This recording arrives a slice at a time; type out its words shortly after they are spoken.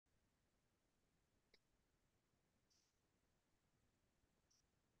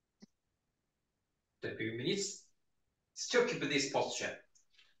a few minutes. Still keep this posture.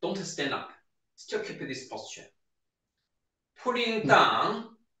 Don't stand up. Still keep this posture. Pulling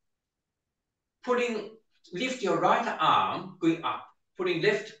down, lift your right arm going up. Pulling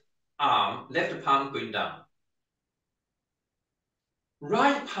left arm, left palm going down.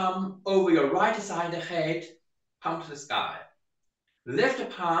 Right palm over your right side head, palm to the sky. Left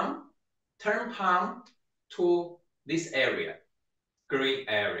palm, turn palm to this area, green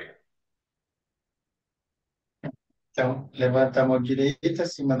area. Então, levanta a mão direita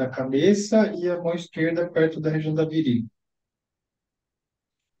acima da cabeça e a mão esquerda perto da região da virilha.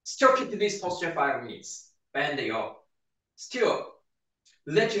 Still keep this posture 5 minutes. Bend your, still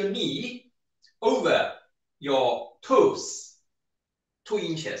let your knee over your toes, 2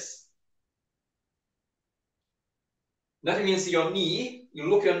 inches. That means your knee, you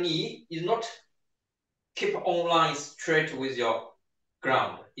look your knee, is not keep on line straight with your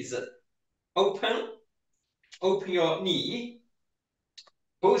ground. It's open your knee,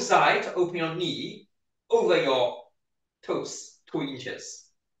 both sides, open your knee over your toes, 2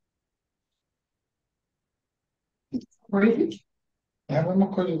 inches. É a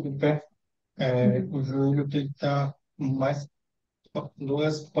mesma coisa do pé. O joelho tem que estar mais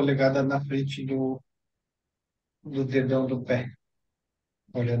 2 polegadas na frente do dedão do pé,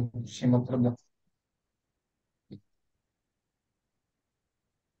 olhando de cima para baixo.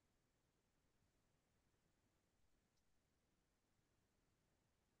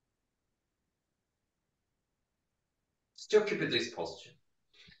 Still keep this posture.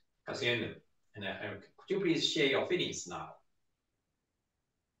 Cassiano and Eric, could you please share your feelings now?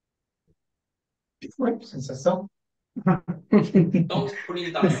 Sensação? Don't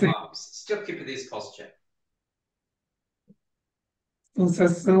pulling down your arms. Still keep this posture.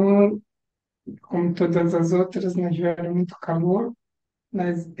 Sensação, como todas as outras, né, gera muito calor,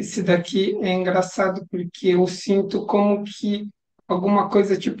 mas esse daqui é engraçado porque eu sinto como que alguma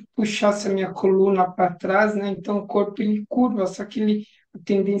coisa tipo puxasse a minha coluna para trás, né? Então o corpo ele curva, só que a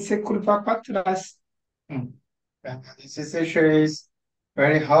tendência é curvar para trás. The sensation is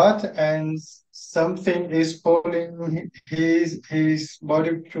very hot and something is pulling his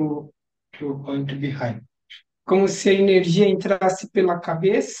body to going to behind. Como se a energia entrasse pela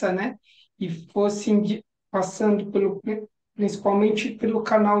cabeça, né? E fosse passando principalmente pelo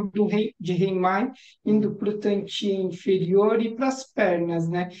canal de Reiman, indo para o tantien inferior e para as pernas,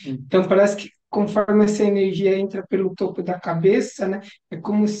 né? Então parece que conforme essa energia entra pelo topo da cabeça, né? É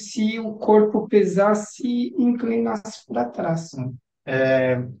como se o corpo pesasse e inclinasse para trás.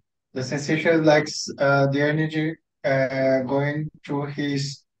 The sensation is like the energy going to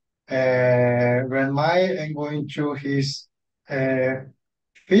his Renmai and going to his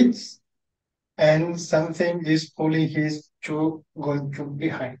feet, and something is pulling his to going to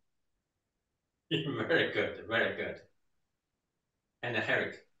behind. Very good, very good. And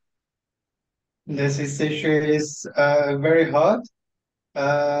Eric? The sensation is very hot,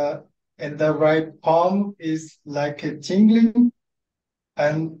 and the right palm is like a tingling,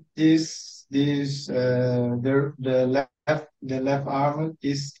 and the left arm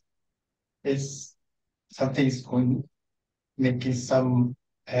is something is going making some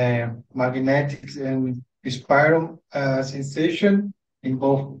magnetic and spiral sensation in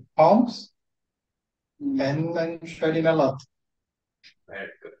both palms, and I'm sweating a lot.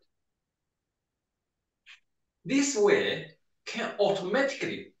 Very good. This way can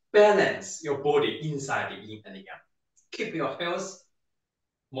automatically balance your body inside the yin and yang. Keep your health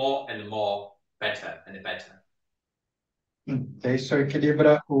more and more better and better. Isso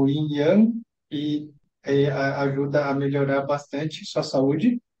equilibra o yin e yang e ajuda a melhorar bastante sua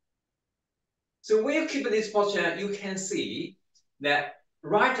saúde. So when you keep this posture, you can see that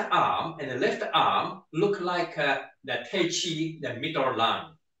right arm and the left arm look like the Tai Chi, the middle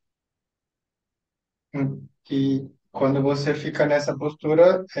line. E quando você fica nessa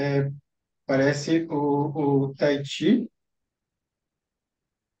postura, parece o Tai Chi.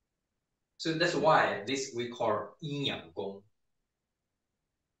 So that's why this we call yinyang gong.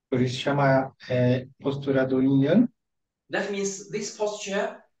 Por isso chama postura do yin yang. That means this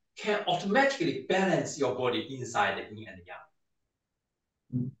posture can automatically balance your body inside the yin and yang.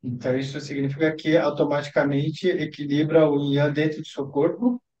 Então isso significa que automaticamente equilibra o yin yang dentro do seu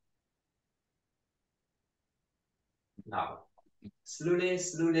corpo. Now,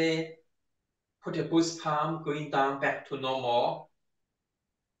 slowly, put your both palm going down back to normal.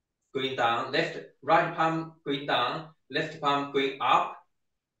 Going down, right palm going down, left palm going up.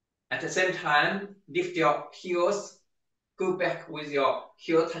 At the same time, lift your heels, go back with your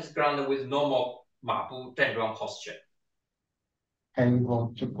heel touch ground with normal 马步站桩 posture. Aí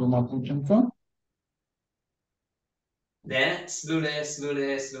volta para uma posição. Then slowly,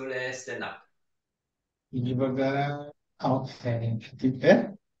 slowly, slowly stand up. E devagar, de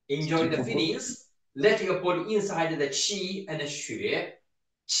pé. Enjoy the Tipo, feelings. Let your body inside the qi and xue,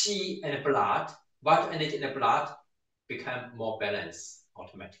 qi and blood, vital energy in the blood become more balanced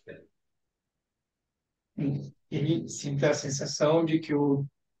automatically. E sinta a sensação de que o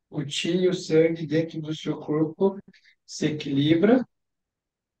qi e o sangue dentro do seu corpo se equilibra.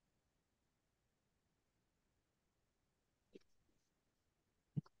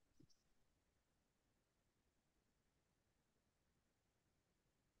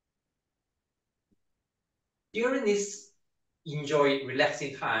 During this enjoy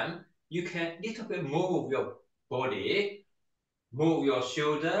relaxing time, you can little bit move your body, move your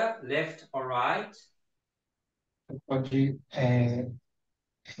shoulder left or right. Você pode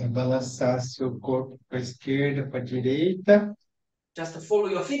balançar seu corpo para a esquerda, para a direita. Just follow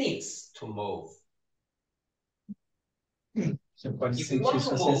your feelings to move. Você pode If you sentir want to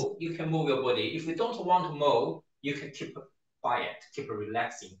sua sensação. move, you can move your body. If you don't want to move, you can keep quiet, keep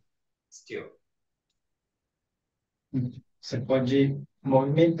relaxing still. Você pode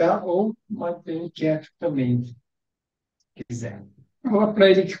movimentar ou manter quieto também, se quiser. Fala para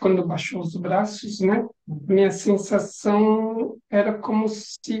ele que quando baixou os braços, né? Minha sensação era como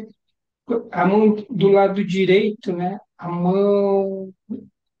se a mão do lado direito, né? A mão,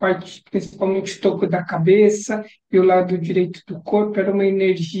 parte, principalmente o topo da cabeça e o lado direito do corpo era uma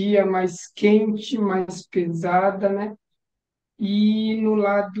energia mais quente, mais pesada, né? E no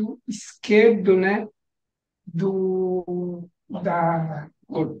lado esquerdo, né? Do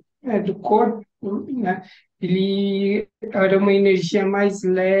corpo, né? Ele era uma energia mais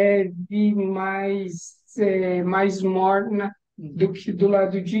leve, mais morna do que do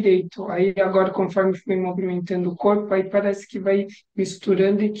lado direito. Aí agora, conforme fui movimentando o corpo, aí parece que vai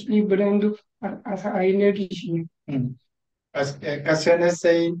misturando, equilibrando a energia. As Cassiana is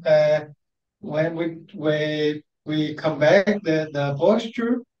saying, when we come back, the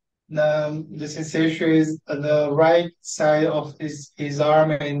posture, the sensation is the right side of his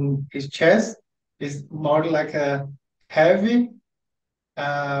arm and his chest is more like a heavy,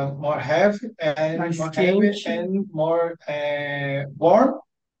 more heavy and Mais more heavy quente. and more warm,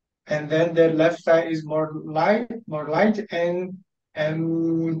 and then the left side is more light and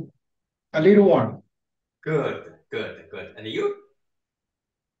a little warm. Good, good, good. And you?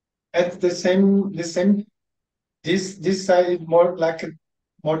 At the same, this side is more like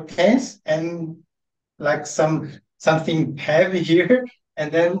more tense and like something heavy here,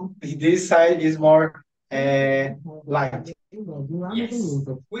 and then this side is more light. Yes.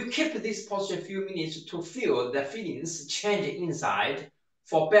 We keep this posture a few minutes to feel the feelings change inside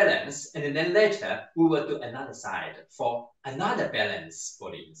for balance, and then later we will do another side for another balance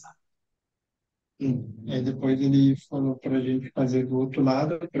for the inside. E depois ele falou para a gente fazer do outro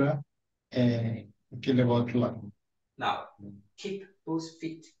lado para que levar ao outro lado. Now, keep both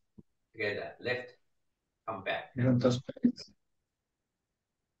feet together, left, come back. Junta os pés.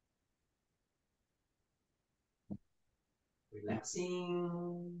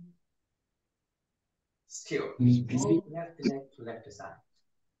 Relaxing. Still, Respire. left leg to left side.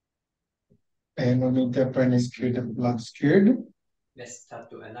 Movimente a perna esquerda para o lado esquerdo. Let's start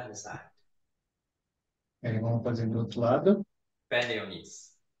to another side. Vamos fazer do outro lado. Bend your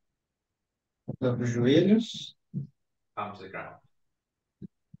knees. Dobra os joelhos. Palm to the ground.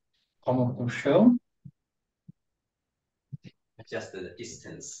 Palma com o chão. Adjust the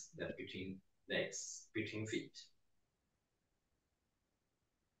distance between legs, between feet.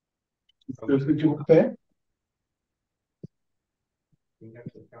 Corpo de um pé. Finger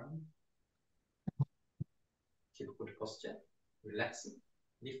to the ground. Keep a good posture. Relaxing.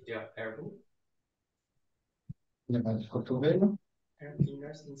 Lift your elbow. Levanta o cotovelo. And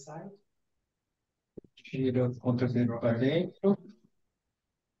fingers inside. Gira o cotovelo para dentro.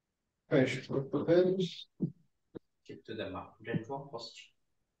 Fecha os cotovelos. Keep to the gentle posture.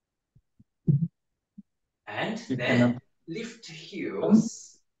 And Fica then na lift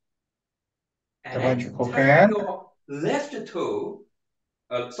heels. Trabalho And de turn calcanhar. your left toe,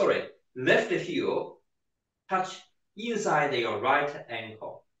 left heel, touch inside your right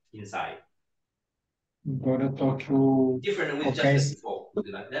ankle, inside. Agora eu toque o Different with calcanhar. just before. We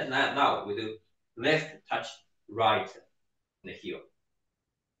do like that. Now we do left touch right the heel.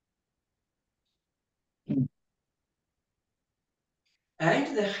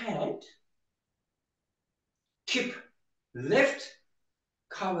 And the head, keep left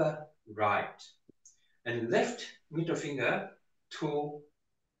cover right, and left middle finger to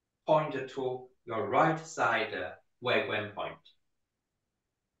point to your right side wagwan point.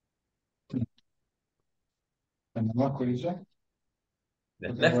 Uma coisa.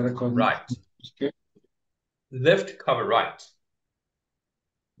 Then Agora left, com right. esquerda. Left cover right.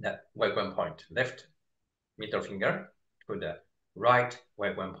 That wagwan point. Left middle finger to the right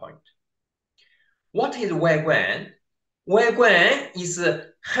wagwan point. What is wagwan? Wagwan is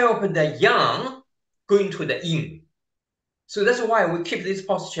help the yang going to the yin. So that's why we keep this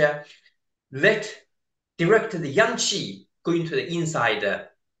posture. Direct the yang qi going to the inside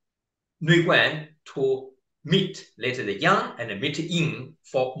Nui Guan to meet later the yang and meet yin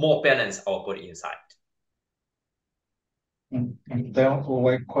for more balance our body inside. Então, o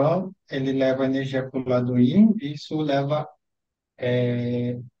Wei-Quan, ele leva a energia para o lado yin, e isso leva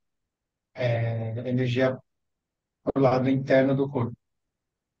energia para o lado interno do corpo.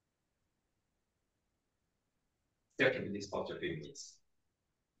 Still keep this posture 3 minutes.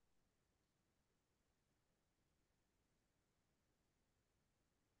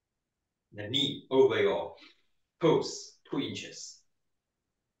 The knee over your toes, 2 inches.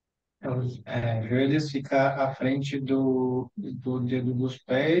 Os joelhos ficar à frente do dedo dos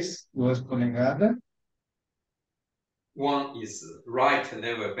pés, 2 polegadas. One is right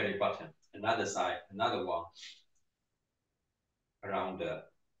level belly button, another side, another one around the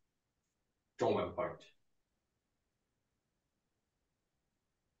Zhongwen point.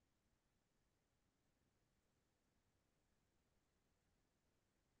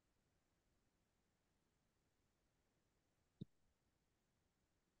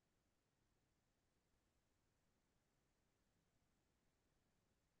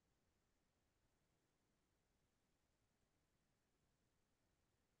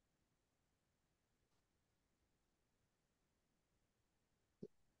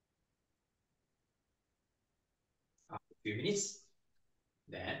 After 2 minutes,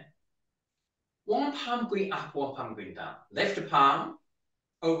 then one palm going up, one palm going down. Left palm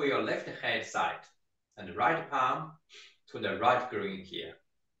over your left hand side, and the right palm to the right groin here.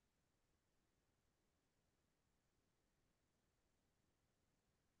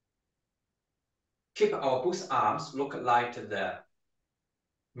 Keep our both arms look like the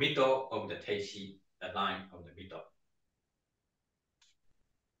middle of the Teiqi, the line of the middle.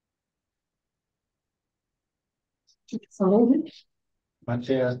 Falou?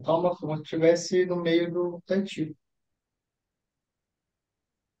 Manter a palma como se estivesse no meio do cantil.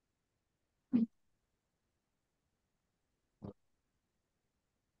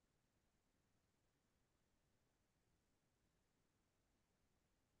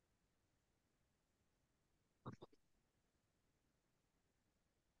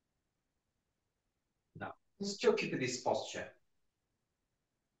 Now, still keep this posture.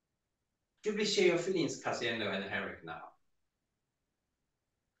 Do we share your feelings, Cassiano and Henrik, now?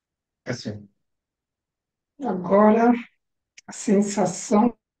 Assim. Agora, a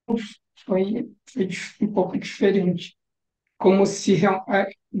sensação foi um pouco diferente. Como se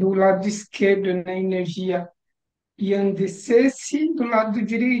do lado esquerdo, né, a energia yang descesse, do lado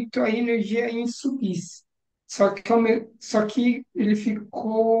direito a energia yin subisse. Só que ele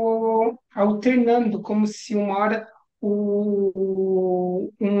ficou alternando, como se uma hora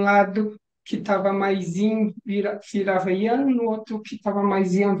um lado que estava mais yin virava yang, no outro que estava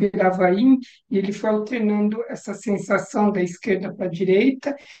mais yang virava yin, e ele foi alternando essa sensação da esquerda para a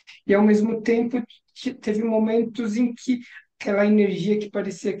direita, e ao mesmo tempo teve momentos em que aquela energia que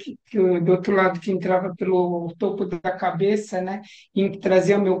parecia que do outro lado que entrava pelo topo da cabeça, né, e que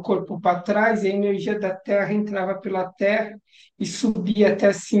trazia meu corpo para trás, e a energia da terra entrava pela terra e subia até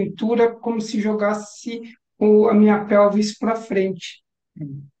a cintura, como se jogasse a minha pelvis para frente.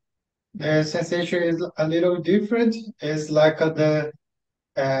 The sensation is a little different. It's like the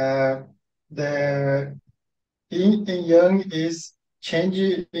yin and yang is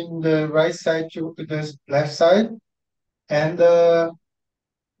changing in the right side to the left side, and the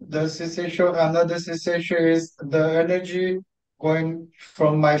sensation, another sensation is the energy going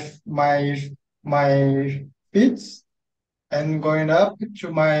from my feet and going up to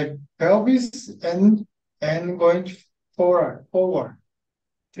my pelvis and going forward.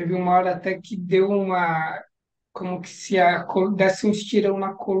 Teve uma hora até que deu como que se desse um estirão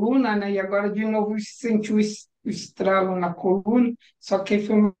na coluna, né? E agora de novo sentiu o estralo na coluna, só que aí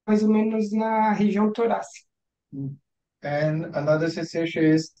foi mais ou menos na região torácica. And another sensation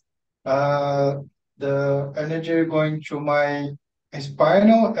is the energy going to my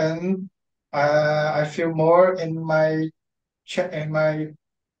spinal, and I feel more in my trunk.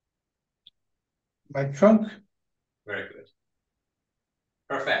 Very good.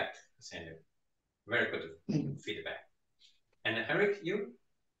 Perfect. Very good feedback. And Henrik, you?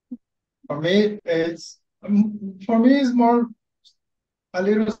 For me, it's more a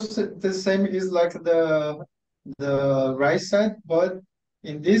little the same is like the the right side, but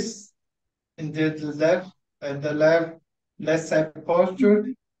in the left side posture,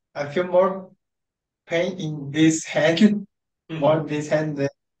 I feel more pain in this hand, more this hand than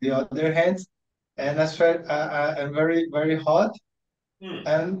the other hands, and I swear I'm very hot.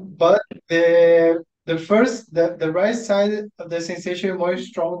 And but the right side of the sensation more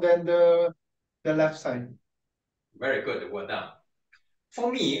strong than the left side. Very good, well done.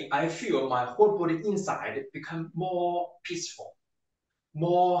 For me, I feel my whole body inside become more peaceful,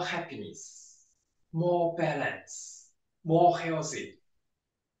 more happiness, more balance, more healthy,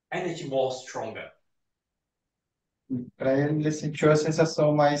 energy more stronger. Para ele sentiu a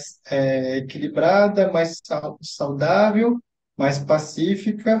sensação mais equilibrada, mais saudável, mais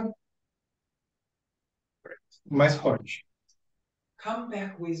pacífica, mais forte. Come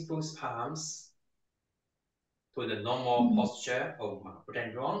back with both palms to the normal posture of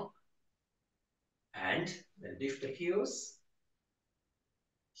Masterxie, and then lift the heels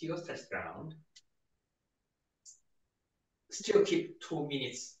touch ground. Still keep 2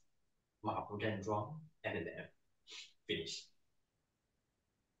 minutes Masterxie, and then finish.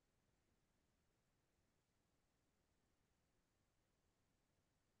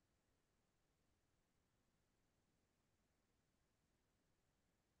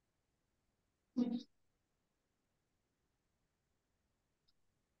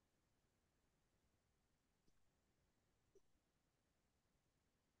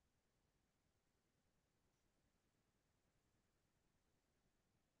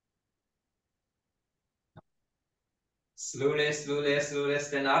 Slowly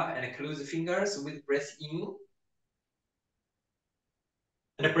stand up and close the fingers with breath in.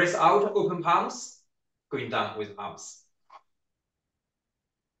 And breath out, open palms, going down with arms.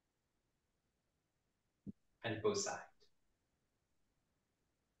 And both sides.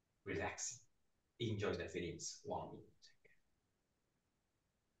 Relaxing. Enjoy the feelings 1 minute.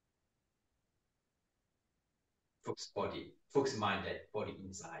 Focus body, focus mind, body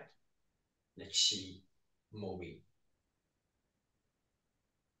inside. The chi moving.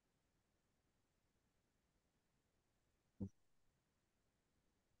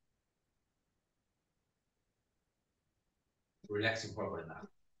 Relaxing properly now.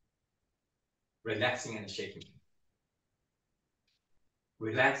 Relaxing and shaking.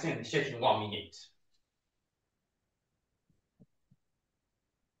 Relaxing and shaking 1 minute.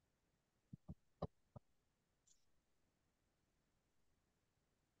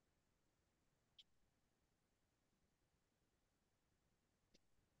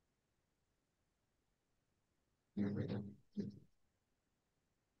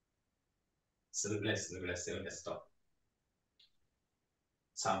 Slowly stop.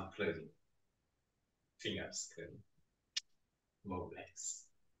 Thumb closing. Fingers closing. Move legs.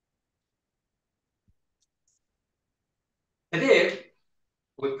 Today,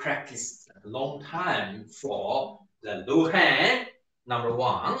 we practice a long time for the Luohan, number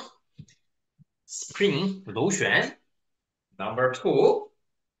 1, spring Luoxuan, number 2,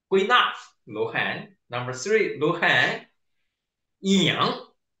 Guinaf Luohan, number 3, Luohan, yinyang.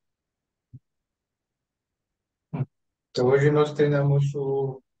 Então hoje nós treinamos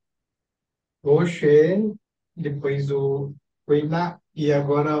o Luoxuan, depois o Guiná e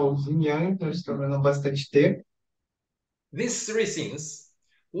agora o Yinyang, nós estamos treinando bastante tempo. These 3 things,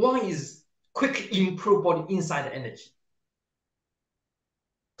 one is quick improve body inside energy.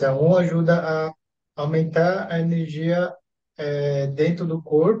 Então, um ajuda a aumentar a energia dentro do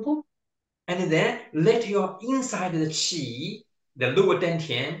corpo. And then let your inside the qi, the lower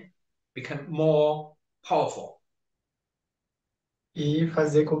dantian, become more powerful. E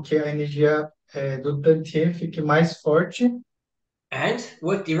fazer com que a energia do Dantian fique mais forte. And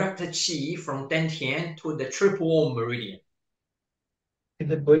we'll direct the qi from dantian to the triple meridian. E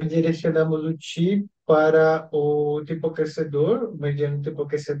depois direcionamos o Qi para o triplo-crescedor, o meridiano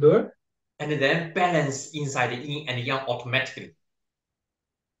triplo-crescedor. And then balance inside the yin and yang automatically.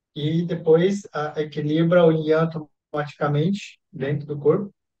 E depois equilibra o Yang automaticamente dentro do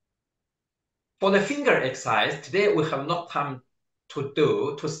corpo. For the finger exercise, today we have not time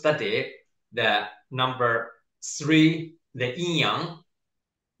to study the number 3, the yin yang,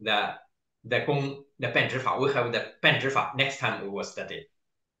 the gong, the ban zhifa. We have the ban zhifa. Next time we will study.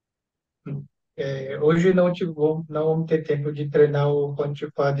 Hoje não vamos ter tempo de treinar o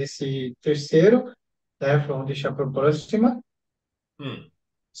Quantifá desse terceiro, né? Vamos deixar para a próxima.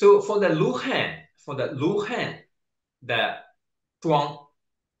 So for the Luohan, the Zhuang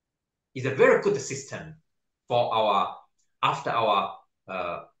is a very good system for after our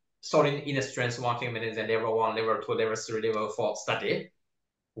solid inner strength 1 minutes and level 1, level 2, level 3, level 4 study.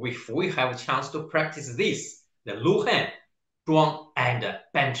 If we have a chance to practice this the Luohan, Zhuang, and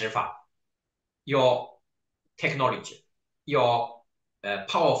ban zhifa, your technology, your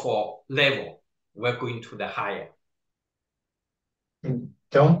powerful level will going to the higher.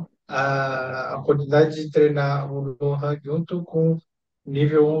 Então, a oportunidade de treinar o Lohan junto com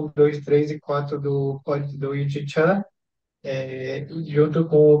nível 1, 2, 3 e 4 do Yinyang, junto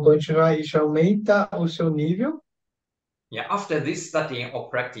com o Gong, isso aumenta o seu nível. Yeah, after this studying or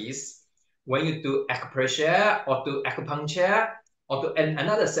practice, when you do acupressure or do acupuncture or do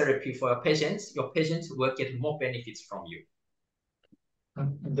another therapy for your patients will get more benefits from you.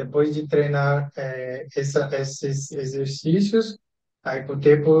 Depois de treinar esses exercícios, aí com o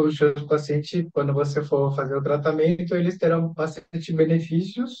tempo os seus pacientes, quando você for fazer o tratamento, eles terão bastante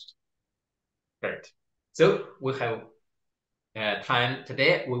benefícios. Great. So we have time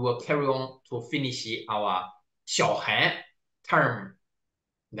today. We will carry on to finish our Xiaohan term,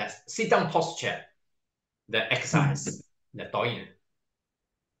 the sit down posture, the exercise, the Douyin.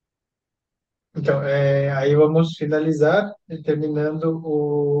 Então, aí vamos finalizar terminando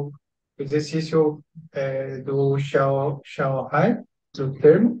o exercício do Xiaohan, do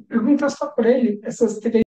termo. Pergunta só para ele, essas três